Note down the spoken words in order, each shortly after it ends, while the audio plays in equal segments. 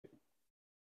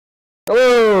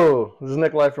Hello, this is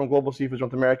Nikolai from Global Seafoods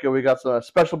North America. We got a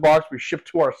special box we ship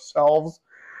to ourselves.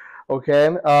 Okay,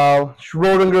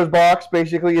 Schrodinger's box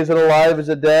basically, is it alive, is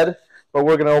it dead? But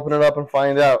we're gonna open it up and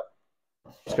find out.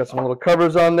 It's got some little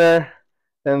covers on there,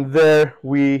 and there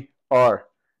we are.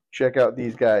 Check out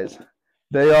these guys.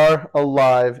 They are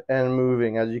alive and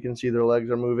moving. As you can see, their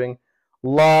legs are moving.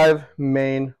 Live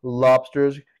Maine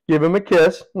lobsters. Give them a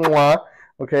kiss. Mwah.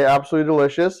 Okay, absolutely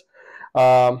delicious.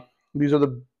 These are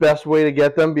the best way to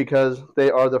get them because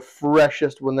they are the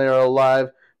freshest when they are alive.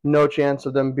 No chance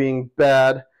of them being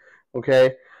bad.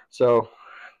 Okay, so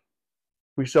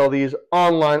we sell these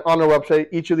online on our website.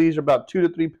 Each of these are about 2 to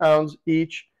 3 pounds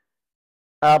each.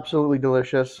 Absolutely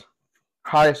delicious.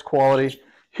 Highest quality.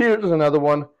 Here's another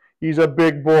one. He's a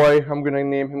big boy. I'm going to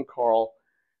name him Carl.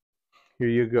 Here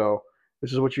you go.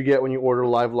 This is what you get when you order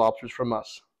live lobsters from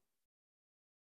us.